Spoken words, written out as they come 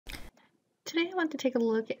Today I want to take a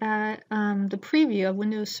look at the preview of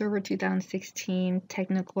Windows Server 2016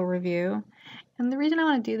 technical review. And the reason I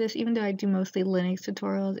want to do this, even though I do mostly Linux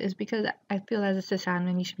tutorials, is because I feel as a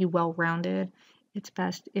sysadmin you should be well-rounded. It's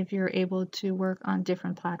best if you're able to work on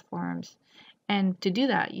different platforms. And to do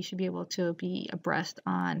that, you should be able to be abreast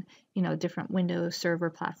on, different Windows Server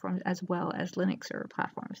platforms as well as Linux server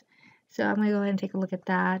platforms. So I'm going to go ahead and take a look at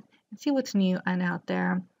that and see what's new and out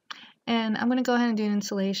there. And I'm going to go ahead and do an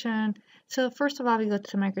installation. So first of all, we go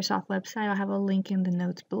to the Microsoft website. I'll have a link in the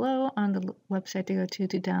notes below on the website to go to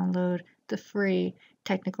download the free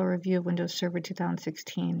technical review of Windows Server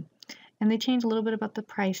 2016. And they changed a little bit about the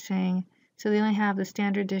pricing. So they only have the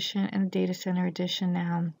standard edition and the data center edition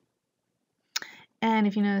now. And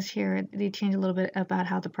if you notice here, they changed a little bit about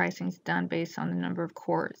how the pricing is done based on the number of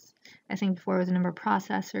cores. I think before it was the number of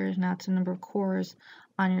processors, now it's the number of cores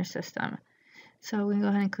on your system. So we can go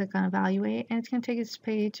ahead and click on evaluate, and it's going to take us to this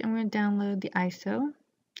page, and we're going to download the ISO.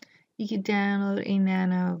 You can download a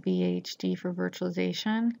Nano VHD for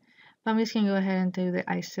virtualization, but I'm just going to go ahead and do the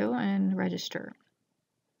ISO and register.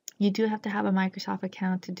 You do have to have a Microsoft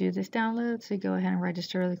account to do this download, so you go ahead and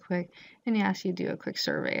register really quick, and it asks you to do a quick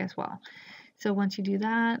survey as well. So once you do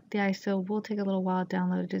that, the ISO will take a little while to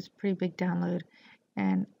download. It is a pretty big download,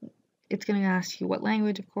 and it's going to ask you what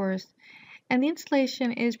language, of course. And the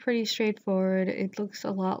installation is pretty straightforward. It looks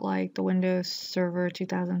a lot like the Windows Server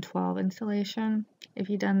 2012 installation. If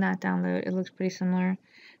you've done that download, it looks pretty similar.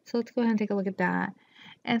 So let's go ahead and take a look at that.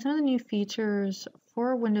 And some of the new features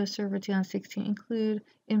for Windows Server 2016 include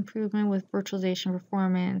improvement with virtualization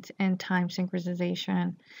performance and time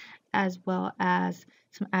synchronization, as well as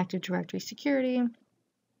some Active Directory security.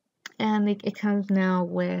 And it comes now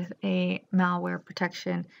with a malware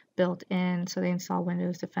protection built in, so they install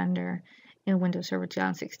Windows Defender in Windows Server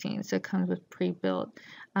 2016. So it comes with pre-built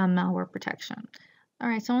malware protection. All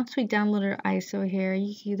right, so once we download our ISO here,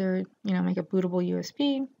 you can either make a bootable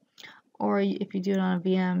USB, or if you do it on a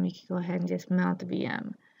VM, you can go ahead and just mount the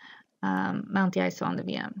VM, mount the ISO on the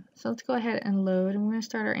VM. So let's go ahead and load, and we're going to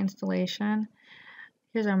start our installation.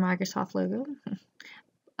 Here's our Microsoft logo.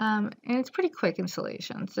 And it's pretty quick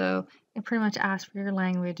installation, so it pretty much asks for your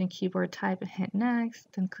language and keyboard type and hit next,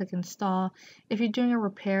 then click install. If you're doing a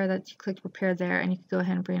repair, you click repair there, and you can go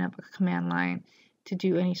ahead and bring up a command line to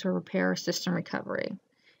do any sort of repair or system recovery.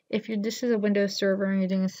 If this is a Windows server and you're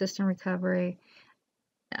doing a system recovery,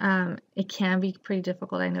 it can be pretty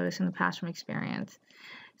difficult, I noticed in the past from experience.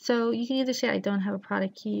 So you can either say I don't have a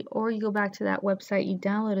product key, or you go back to that website you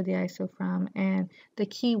downloaded the ISO from, and the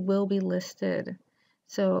key will be listed.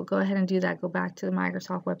 So go ahead and do that. Go back to the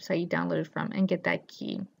Microsoft website you downloaded from and get that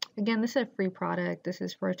key. Again, this is a free product. This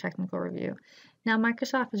is for a technical review. Now,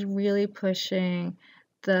 Microsoft is really pushing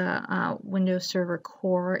the Windows Server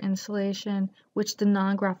Core installation, which is the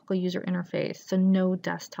non-graphical user interface, so no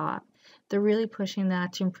desktop. They're really pushing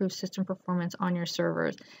that to improve system performance on your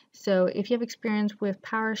servers. So if you have experience with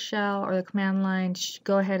PowerShell or the command line,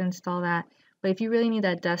 go ahead and install that. But if you really need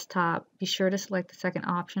that desktop, be sure to select the second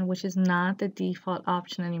option, which is not the default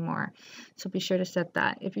option anymore. So be sure to set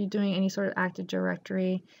that. If you're doing any sort of Active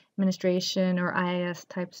Directory administration or IIS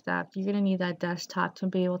type stuff, you're going to need that desktop to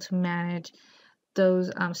be able to manage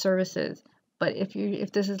those services. But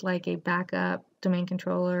if this is like a backup domain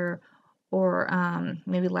controller or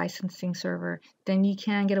maybe licensing server, then you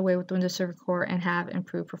can get away with Windows Server Core and have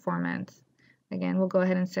improved performance. Again, we'll go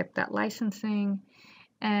ahead and set that licensing.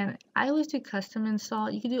 And I always do custom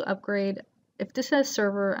install. You can do upgrade. If this has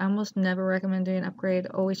server, I almost never recommend doing an upgrade.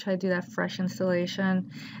 Always try to do that fresh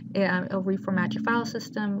installation. It'll reformat your file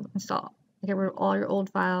system, get rid of all your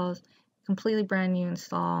old files, completely brand new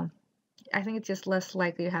install. I think it's just less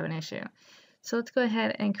likely to have an issue. So let's go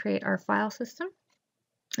ahead and create our file system.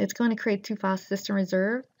 It's going to create two files, system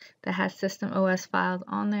reserve that has system OS files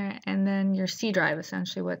on there, and then your C drive,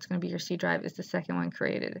 essentially what's going to be your C drive is the second one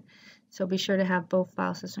created. So be sure to have both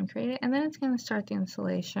file systems created, and then it's going to start the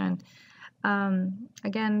installation.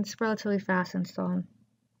 Again, it's relatively fast install.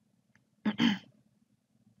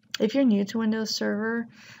 If you're new to Windows Server,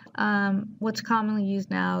 what's commonly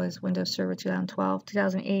used now is Windows Server 2012.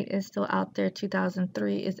 2008 is still out there.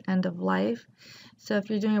 2003 is end of life. So if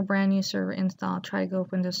you're doing a brand new server install, try to go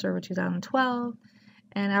with Windows Server 2012.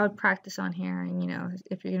 And I would practice on here. And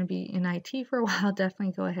if you're going to be in IT for a while,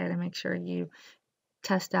 definitely go ahead and make sure you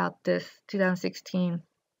test out this 2016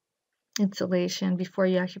 installation before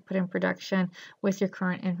you actually put in production with your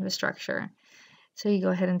current infrastructure. So you go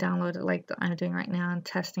ahead and download it like I'm doing right now and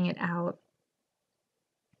testing it out.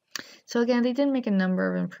 So again, they did make a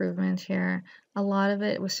number of improvements here. A lot of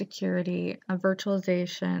it was security,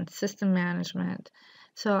 virtualization, system management.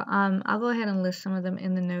 So I'll go ahead and list some of them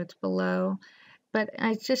in the notes below, but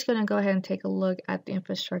I'm just going to go ahead and take a look at the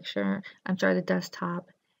infrastructure, the desktop,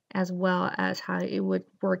 as well as how it would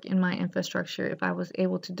work in my infrastructure if I was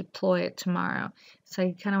able to deploy it tomorrow. So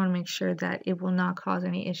you kind of want to make sure that it will not cause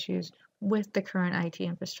any issues with the current IT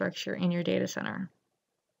infrastructure in your data center.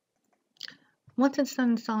 Once it's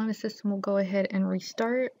done installing, the system will go ahead and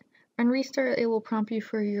restart. On restart, it will prompt you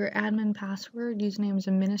for your admin password, username as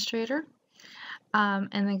administrator, and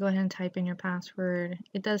then go ahead and type in your password.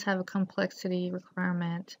 It does have a complexity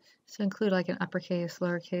requirement, so include like an uppercase,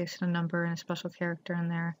 lowercase, and a number, and a special character in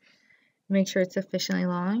there. Make sure it's sufficiently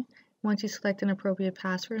long. Once you select an appropriate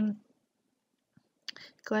password,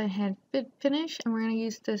 go ahead and finish, and we're going to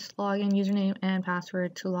use this login username and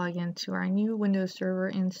password to log into our new Windows Server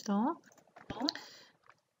install.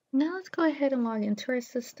 Now let's go ahead and log into our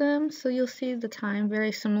system. So you'll see the time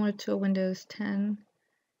very similar to a Windows 10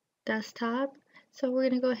 desktop. So we're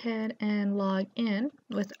going to go ahead and log in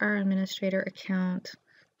with our administrator account.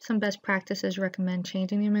 Some best practices recommend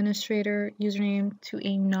changing the administrator username to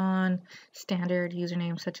a non-standard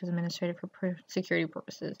username such as administrator for security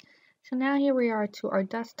purposes. So now here we are to our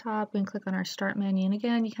desktop. We can click on our start menu, and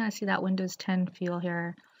again you kind of see that Windows 10 feel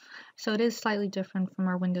here. So it is slightly different from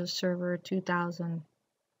our Windows Server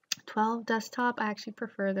 2012 desktop. I actually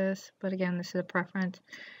prefer this, but again, this is a preference.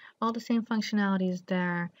 All the same functionality is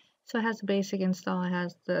there. So it has the basic install, it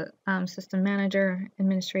has the system manager,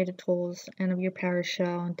 administrative tools, and your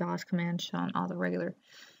PowerShell and DOS command shell, and all the regular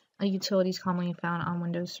utilities commonly found on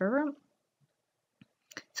Windows Server.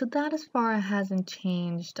 So that as far hasn't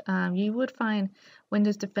changed. You would find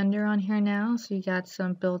Windows Defender on here now, so you got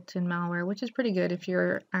some built-in malware, which is pretty good if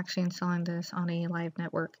you're actually installing this on a live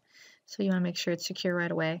network. So you want to make sure it's secure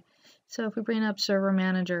right away. So if we bring up Server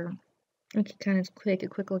Manager, we can kind of take a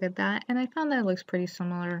quick look at that, and I found that it looks pretty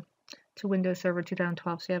similar to Windows Server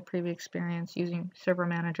 2012, so you have previous experience using Server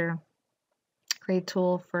Manager. Great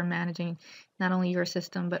tool for managing not only your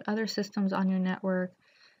system, but other systems on your network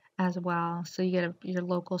as well. So you get your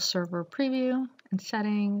local server preview and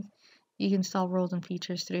settings. You can install roles and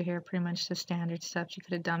features through here, pretty much the standard steps you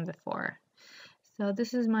could have done before. So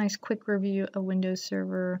this is my quick review of Windows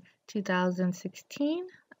Server 2016,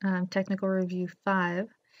 Technical Review 5.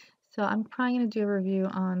 So I'm probably going to do a review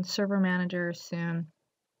on Server Manager soon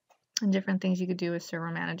and different things you could do with Server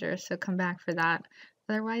Manager. So come back for that.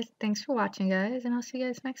 Otherwise, thanks for watching, guys, and I'll see you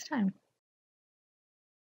guys next time.